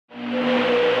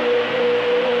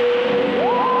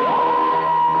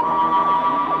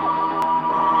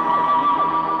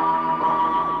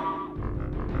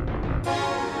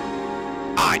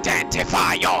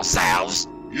identify yourselves.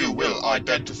 You will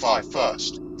identify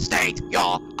first. State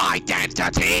your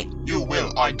identity. You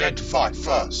will identify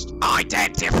first.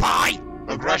 Identify.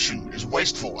 Aggression is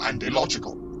wasteful and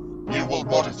illogical. You will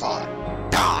modify.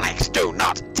 Daleks do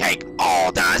not take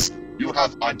orders. You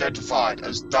have identified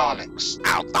as Daleks.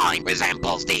 Outline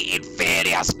resembles the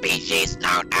inferior species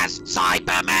known as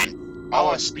Cybermen.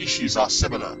 Our species are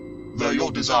similar, though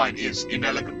your design is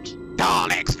inelegant.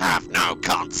 Daleks have no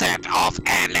concept of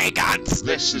elegance.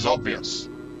 This is obvious.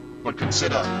 But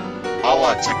consider,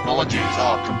 our technologies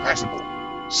are compatible.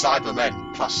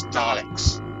 Cybermen plus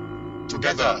Daleks.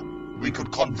 Together, we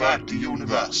could convert the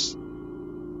universe.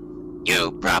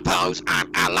 You propose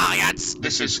an alliance.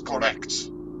 This is correct.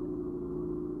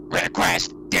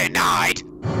 Request denied.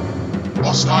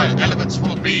 Hostile elements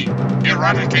will be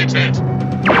eradicated.